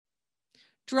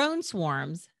Drone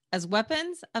swarms as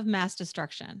weapons of mass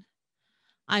destruction.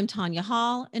 I'm Tanya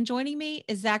Hall, and joining me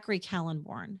is Zachary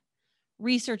Kallenborn,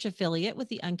 research affiliate with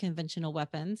the Unconventional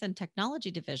Weapons and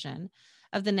Technology Division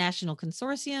of the National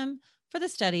Consortium for the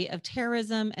Study of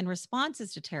Terrorism and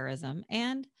Responses to Terrorism,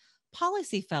 and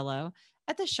policy fellow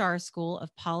at the Schar School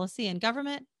of Policy and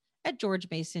Government at George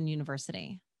Mason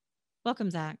University. Welcome,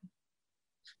 Zach.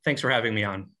 Thanks for having me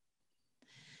on.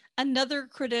 Another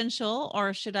credential,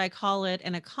 or should I call it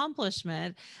an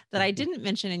accomplishment, that I didn't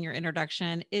mention in your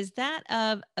introduction is that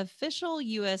of official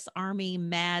U.S. Army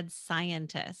mad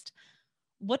scientist.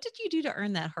 What did you do to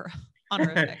earn that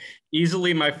honorific?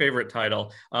 Easily my favorite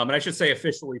title. And I should say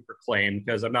officially proclaimed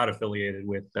because I'm not affiliated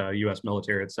with the U.S.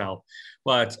 military itself.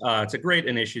 But it's a great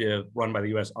initiative run by the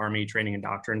U.S. Army Training and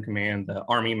Doctrine Command, the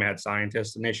Army Mad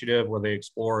Scientist Initiative, where they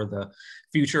explore the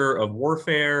future of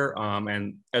warfare.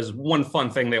 And as one fun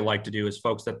thing they like to do is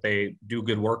folks that they do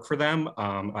good work for them,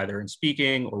 either in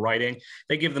speaking or writing,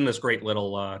 they give them this great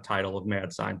little title of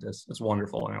Mad Scientist. It's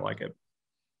wonderful, and I like it.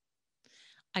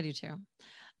 I do too.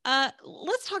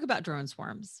 Let's talk about drone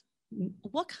swarms.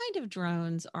 What kind of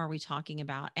drones are we talking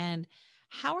about, and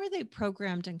how are they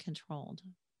programmed and controlled?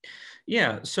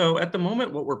 Yeah, so at the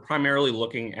moment, what we're primarily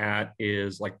looking at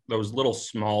is like those little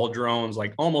small drones,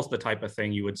 like almost the type of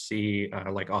thing you would see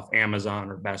like off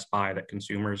Amazon or Best Buy that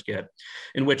consumers get,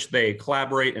 in which they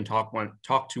collaborate and talk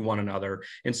to one another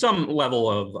in some level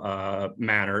of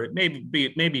manner. It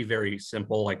may be very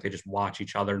simple, like they just watch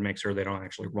each other and make sure they don't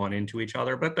actually run into each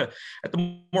other. But at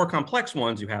the more complex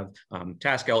ones, you have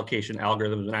task allocation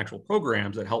algorithms and actual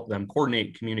programs that help them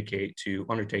coordinate, communicate to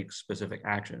undertake specific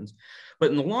actions. But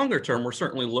in the longer term, we're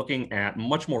certainly looking at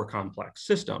much more complex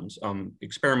systems.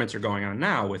 Experiments are going on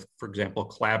now with, for example,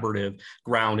 collaborative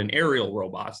ground and aerial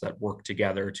robots that work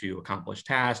together to accomplish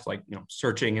tasks like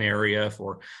searching an area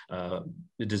for a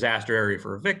disaster area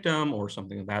for a victim or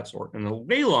something of that sort. In the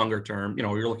way longer term,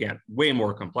 you're looking at way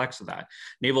more complex than that.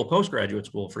 Naval Postgraduate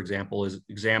School, for example, is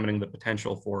examining the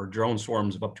potential for drone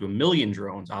swarms of up to 1 million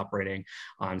drones operating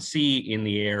on sea, in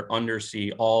the air,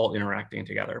 undersea, all interacting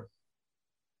together.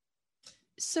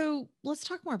 So let's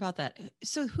talk more about that.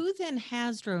 So who then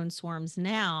has drone swarms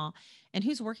now, and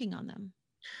who's working on them?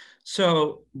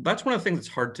 So that's one of the things that's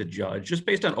hard to judge. Just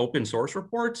based on open source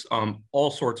reports, all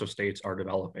sorts of states are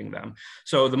developing them.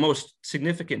 So the most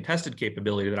significant tested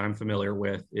capability that I'm familiar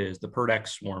with is the PIRDX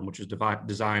swarm, which is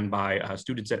designed by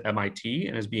students at MIT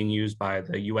and is being used by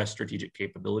the US Strategic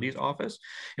Capabilities Office,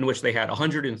 in which they had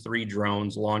 103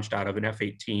 drones launched out of an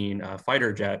F-18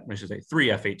 fighter jet, I should say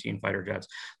 3 F-18 fighter jets,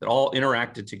 that all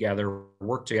interacted together,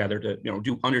 worked together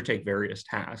to undertake various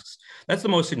tasks. That's the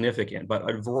most significant, but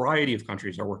a variety of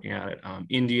countries are working at it.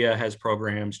 India has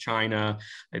programs, China,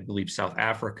 I believe South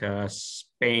Africa,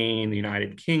 Spain, the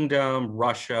United Kingdom,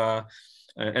 Russia,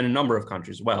 and a number of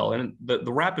countries as well. And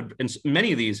and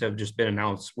many of these have just been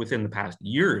announced within the past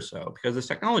year or so, because this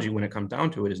technology, when it comes down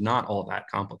to it, is not all that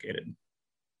complicated.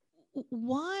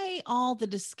 Why all the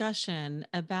discussion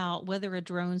about whether a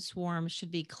drone swarm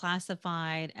should be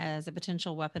classified as a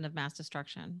potential weapon of mass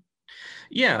destruction?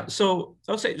 Yeah, so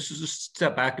I'll say just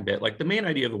step back a bit. Like the main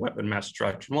idea of the weapon mass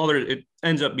destruction, well, it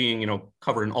ends up being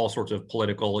covered in all sorts of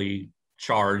politically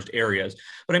charged areas.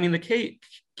 But I mean, the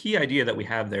key idea that we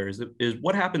have there is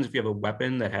what happens if you have a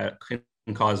weapon that can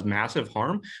cause massive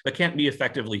harm but can't be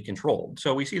effectively controlled.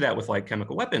 So we see that with like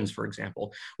chemical weapons, for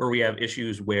example, where we have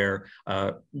issues where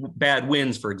bad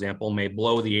winds, for example, may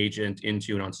blow the agent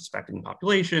into an unsuspecting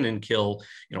population and kill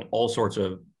all sorts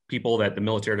of people that the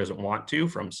military doesn't want to,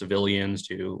 from civilians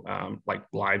to like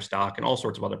livestock and all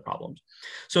sorts of other problems.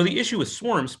 So the issue with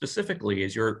swarms specifically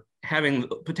is you're having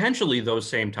potentially those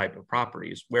same type of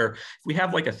properties, where if we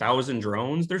have like 1,000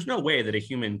 drones, there's no way that a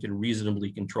human can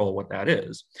reasonably control what that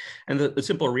is. And the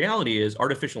simple reality is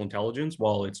artificial intelligence,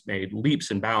 while it's made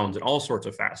leaps and bounds in all sorts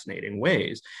of fascinating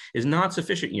ways, is not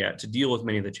sufficient yet to deal with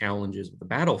many of the challenges of the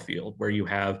battlefield, where you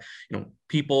have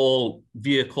people,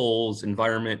 vehicles,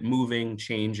 environment moving,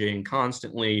 changing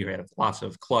constantly. You have lots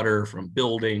of clutter from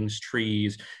buildings,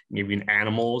 trees, maybe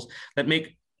animals, that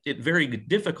make it very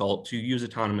difficult to use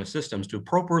autonomous systems to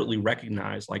appropriately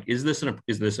recognize, like, is this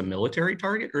a military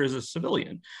target or is this a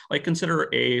civilian? Like, consider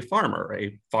a farmer.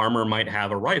 A farmer might have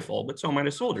a rifle, but so might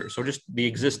a soldier. So just the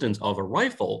existence of a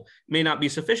rifle may not be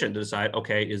sufficient to decide,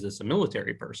 okay, is this a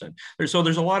military person? There's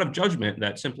a lot of judgment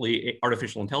that simply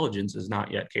artificial intelligence is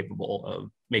not yet capable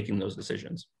of making those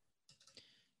decisions.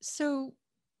 So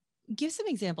give some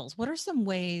examples. What are some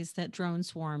ways that drone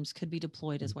swarms could be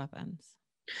deployed as weapons?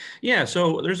 Yeah,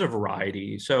 so there's a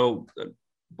variety. So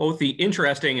both the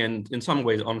interesting and in some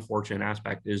ways unfortunate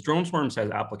aspect is drone swarms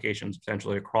has applications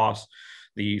potentially across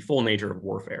the full nature of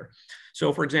warfare.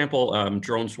 So, for example,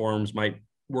 drone swarms might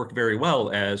work very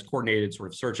well as coordinated sort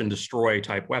of search and destroy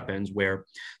type weapons where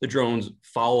the drones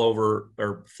fall over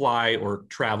or fly or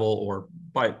travel or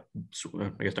I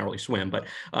guess not really swim, but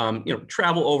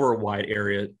travel over a wide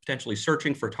area, potentially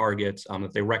searching for targets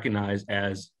that they recognize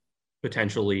as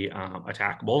potentially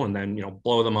attackable, and then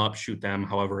blow them up, shoot them,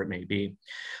 however it may be.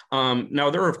 Now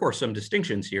there are of course some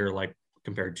distinctions here, like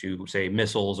compared to, say,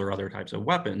 missiles or other types of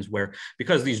weapons, where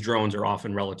because these drones are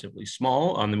often relatively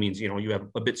small, that means you have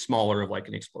a bit smaller of like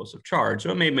an explosive charge. So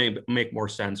it may make more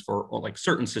sense for like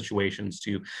certain situations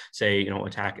to, say,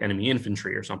 attack enemy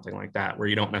infantry or something like that, where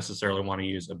you don't necessarily want to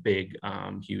use a big,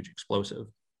 huge explosive.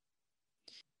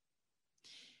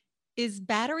 Is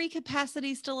battery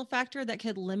capacity still a factor that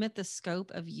could limit the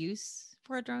scope of use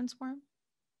for a drone swarm?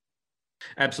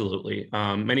 Absolutely.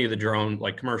 Many of the drone,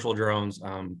 like commercial drones,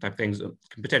 type things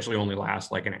can potentially only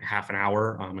last like half an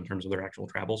hour in terms of their actual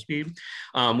travel speed,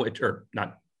 or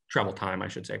not travel time, I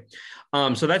should say.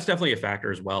 So that's definitely a factor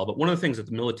as well. But one of the things that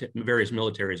the various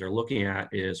militaries are looking at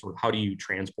is sort of how do you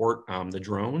transport the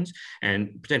drones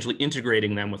and potentially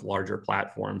integrating them with larger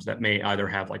platforms that may either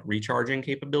have like recharging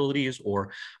capabilities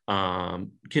or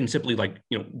can simply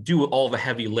do all the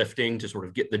heavy lifting to sort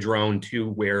of get the drone to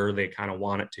where they kind of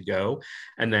want it to go.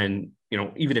 And then,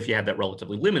 even if you have that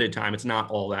relatively limited time, it's not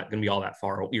all that going to be all that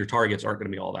far. Your targets aren't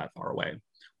going to be all that far away.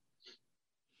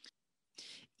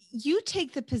 You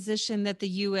take the position that the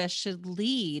U.S. should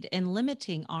lead in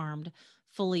limiting armed,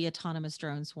 fully autonomous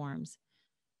drone swarms.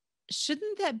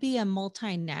 Shouldn't that be a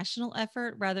multinational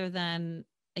effort rather than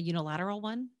a unilateral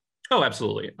one? Oh,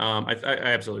 absolutely. I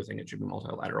absolutely think it should be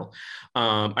multilateral.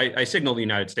 I signal the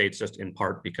United States just in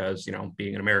part because,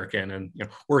 being an American and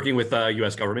working with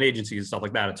U.S. government agencies and stuff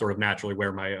like that, it's sort of naturally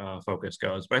where my focus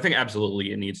goes. But I think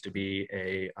absolutely it needs to be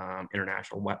a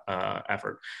international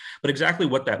effort. But exactly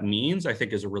what that means, I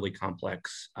think, is a really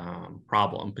complex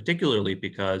problem, particularly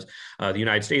because the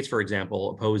United States, for example,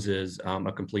 opposes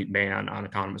a complete ban on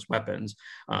autonomous weapons.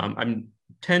 I'm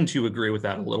tend to agree with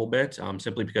that a little bit,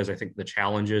 simply because I think the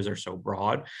challenges are so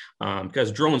broad. Because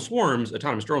autonomous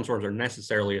drone swarms, are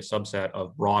necessarily a subset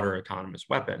of broader autonomous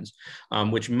weapons,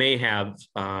 which may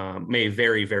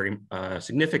vary very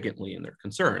significantly in their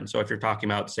concerns. So if you're talking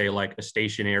about, say, like a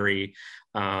stationary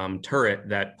turret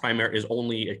that is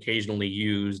only occasionally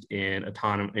used in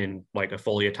like a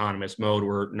fully autonomous mode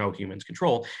where no humans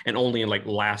control, and only in like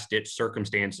last ditch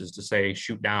circumstances to, say,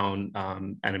 shoot down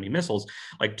enemy missiles,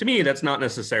 like, to me, that's not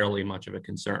necessarily much of a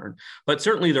concern. But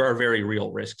certainly there are very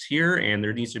real risks here, and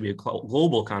there needs to be a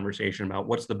global conversation about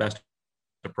what's the best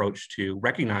approach to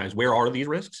recognize where are these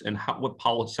risks and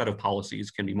what set of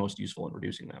policies can be most useful in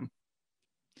reducing them.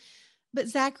 But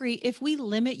Zachary, if we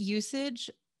limit usage,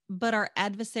 but our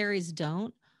adversaries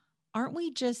don't, aren't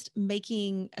we just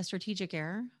making a strategic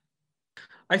error?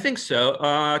 I think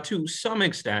so, to some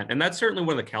extent. And that's certainly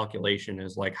one of the calculation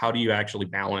is like, how do you actually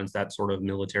balance that sort of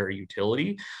military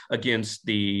utility against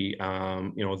the,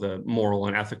 the moral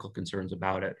and ethical concerns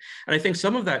about it? And I think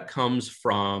some of that comes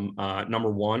from, number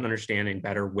one, understanding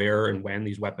better where and when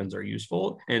these weapons are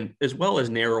useful, and as well as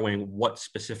narrowing what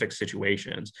specific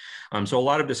situations. So a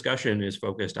lot of discussion is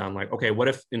focused on like, okay, what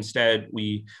if instead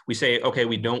we say, okay,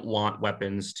 we don't want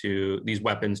these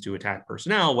weapons to attack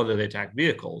personnel, whether they attack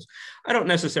vehicles. I don't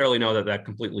necessarily know that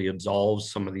completely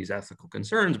absolves some of these ethical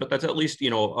concerns, but that's at least,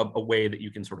 a way that you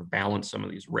can sort of balance some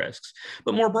of these risks.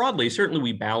 But more broadly, certainly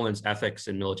we balance ethics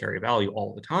and military value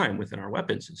all the time within our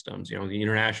weapon systems. The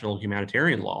international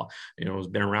humanitarian law, has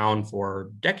been around for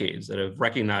decades that have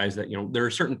recognized that, there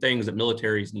are certain things that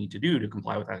militaries need to do to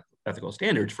comply with ethical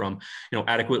standards, from,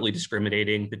 adequately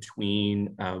discriminating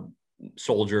between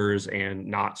soldiers and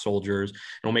not soldiers,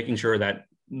 making sure that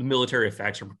the military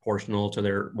effects are proportional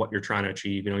to what you're trying to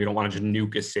achieve. You don't want to just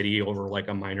nuke a city over like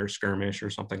a minor skirmish or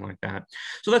something like that.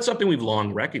 So that's something we've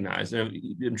long recognized and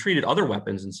have treated other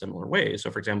weapons in similar ways.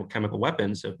 So, for example, chemical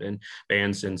weapons have been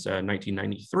banned since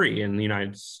 1993 in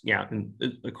the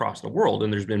across the world.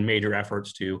 And there's been major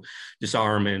efforts to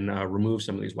disarm and remove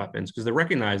some of these weapons because they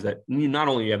recognize that you not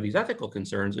only have these ethical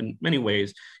concerns, in many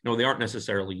ways, they aren't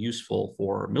necessarily useful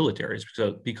for militaries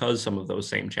because some of those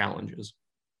same challenges.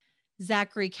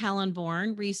 Zachary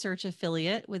Kallenborn, research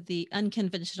affiliate with the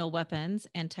Unconventional Weapons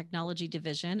and Technology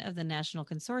Division of the National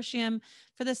Consortium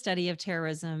for the Study of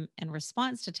Terrorism and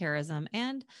Response to Terrorism,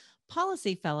 and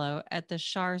policy fellow at the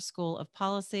Schar School of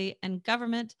Policy and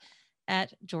Government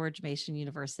at George Mason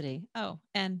University. Oh,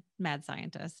 and mad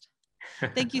scientist.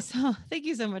 Thank you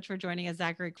so much for joining us,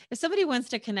 Zachary. If somebody wants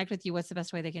to connect with you, what's the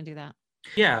best way they can do that?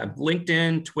 Yeah,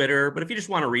 LinkedIn, Twitter. But if you just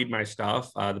want to read my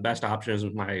stuff, the best option is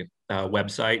my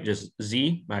website, just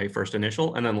Z, my first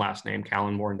initial, and then last name,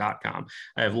 callenborn.com.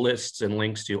 I have lists and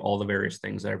links to all the various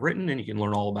things that I've written, and you can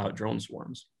learn all about drone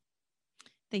swarms.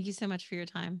 Thank you so much for your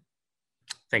time.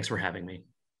 Thanks for having me.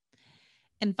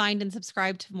 And find and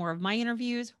subscribe to more of my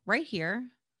interviews right here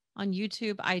on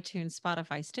YouTube, iTunes,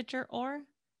 Spotify, Stitcher, or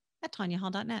at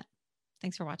tanyahall.net.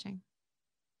 Thanks for watching.